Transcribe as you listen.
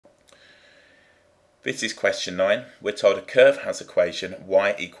This is question 9. We're told a curve has equation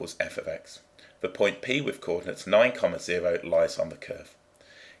y equals f of x. The point P with coordinates 9, 0 lies on the curve.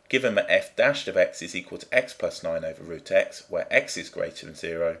 Given that f dashed of x is equal to x plus 9 over root x, where x is greater than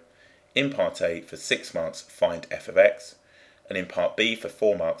 0, in part A for 6 marks find f of x, and in part B for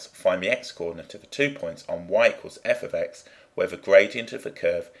 4 marks find the x coordinate of the 2 points on y equals f of x, where the gradient of the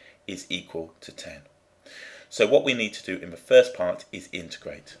curve is equal to 10. So what we need to do in the first part is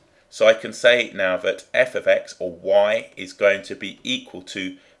integrate. So I can say now that f of x, or y, is going to be equal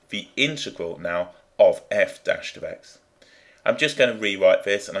to the integral now of f dashed of x. I'm just going to rewrite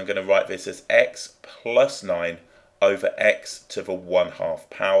this, and I'm going to write this as x plus 9 over x to the 1/2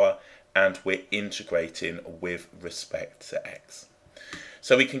 power, and we're integrating with respect to x.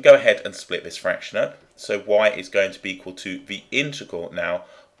 So we can go ahead and split this fraction up. So y is going to be equal to the integral now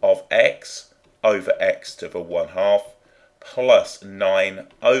of x over x to the 1/2 plus 9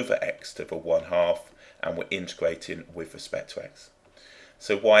 over x to the 1/2, and we're integrating with respect to x.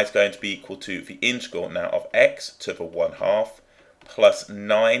 So y is going to be equal to the integral now of x to the 1/2 plus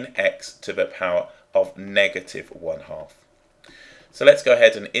 9x to the power of negative 1/2. So let's go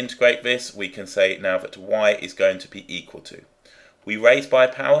ahead and integrate this. We can say now that y is going to be equal to, we raise by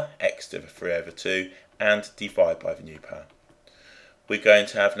a power, x to the 3 over 2, and divide by the new power. We're going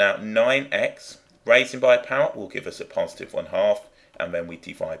to have now 9x, raising by a power will give us a positive 1/2, and then we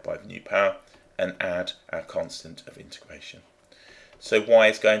divide by the new power and add our constant of integration. So y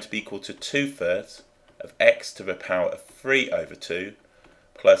is going to be equal to 2/3 of x to the power of 3 over 2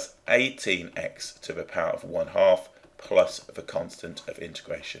 plus 18x to the power of 1/2 plus the constant of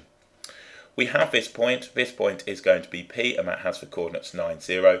integration. We have this point is going to be P, and that has the coordinates 9,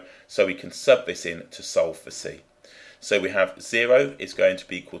 0, so we can sub this in to solve for C. So we have 0 is going to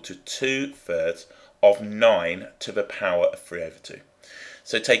be equal to 2/3 of 9 to the power of 3 over 2.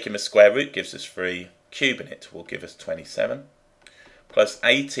 So taking the square root gives us 3, cubing it will give us 27, plus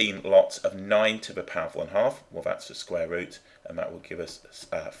 18 lots of 9 to the power of 1/2, well that's the square root, and that will give us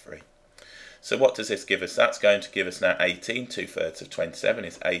 3. So what does this give us? That's going to give us now 18, 2/3 of 27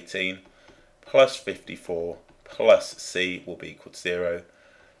 is 18, plus 54 plus C will be equal to 0.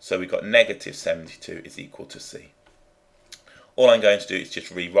 So we've got negative 72 is equal to C. All I'm going to do is just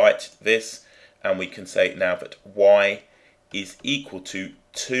rewrite this, and we can say now that y is equal to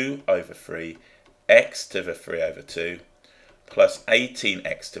 2 over 3 x to the 3 over 2 plus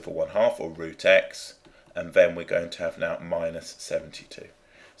 18x to the 1/2, or root x, and then we're going to have now minus 72.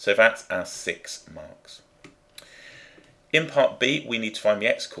 So that's our 6 marks. In part B, we need to find the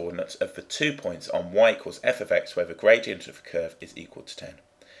x coordinates of the 2 points on y equals f of x, where the gradient of the curve is equal to 10.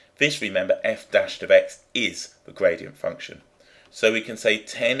 This, remember, f dashed of x is the gradient function. So we can say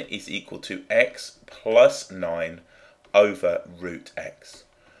 10 is equal to x plus 9 over root x.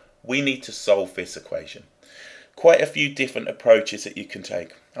 We need to solve this equation. Quite a few different approaches that you can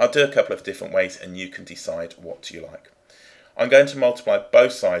take. I'll do a couple of different ways, and you can decide what you like. I'm going to multiply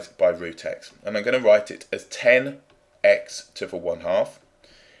both sides by root x, and I'm going to write it as 10x to the 1/2,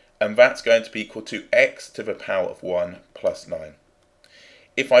 and that's going to be equal to x to the power of 1 plus 9.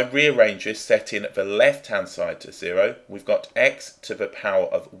 If I rearrange this, setting the left hand side to 0, we've got x to the power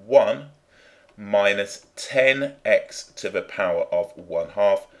of 1 minus 10x to the power of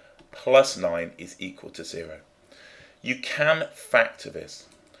 1/2 plus 9 is equal to 0. You can factor this.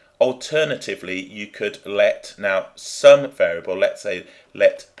 Alternatively, you could let now some variable, let's say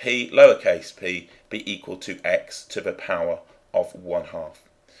let p, lowercase p, be equal to x to the power of 1/2.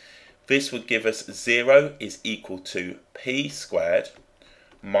 This would give us 0 is equal to p squared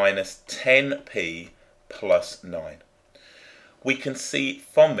minus 10p plus 9. We can see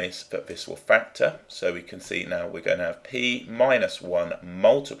from this that this will factor, so we can see now we're going to have p minus 1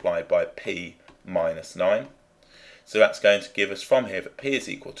 multiplied by p minus 9. So that's going to give us from here that p is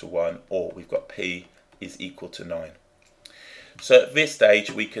equal to 1, or we've got p is equal to 9. So at this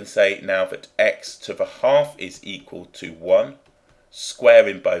stage we can say now that x to the 1/2 is equal to 1,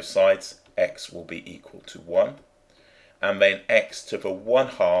 squaring both sides, x will be equal to 1, and then x to the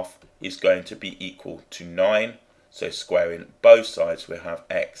 1/2 is going to be equal to 9, so squaring both sides we'll have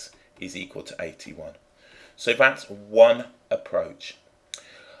x is equal to 81. So that's one approach.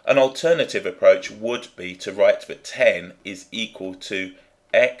 An alternative approach would be to write that 10 is equal to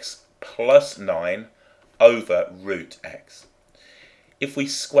x plus 9 over root x. If we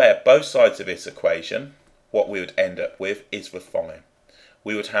square both sides of this equation, what we would end up with is the following.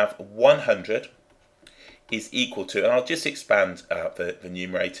 We would have 100 is equal to, and I'll just expand out the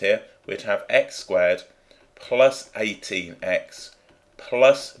numerator here, we'd have x squared plus 18x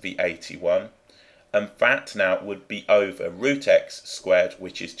plus the 81, and that now would be over root x squared,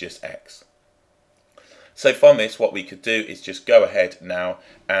 which is just x. So from this, what we could do is just go ahead now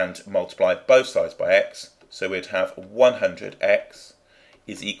and multiply both sides by x. So we'd have 100x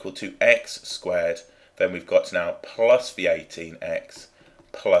is equal to x squared. Then we've got now plus the 18x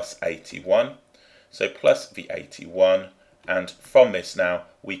plus 81. So plus the 81. And from this now,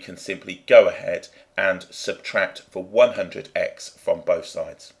 we can simply go ahead and subtract the 100x from both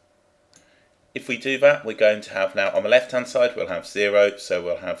sides. If we do that, we're going to have now on the left hand side, we'll have 0. So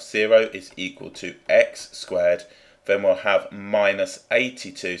we'll have 0 is equal to x squared. Then we'll have minus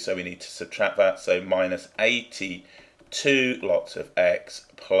 82. So we need to subtract that. So minus 82 lots of x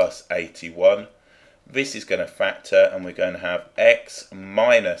plus 81. This is going to factor, and we're going to have x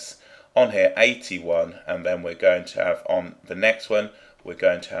minus on here 81. And then we're going to have on the next one, we're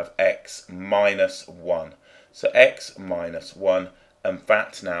going to have x minus 1. So x minus 1, and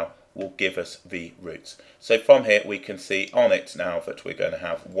that now will give us the roots. So from here we can see on it now that we're going to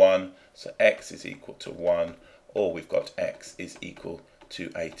have 1, so x is equal to 1, or we've got x is equal to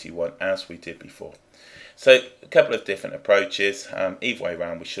 81 as we did before. So a couple of different approaches. Either way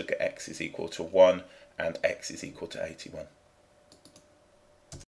around we should get x is equal to 1 and x is equal to 81.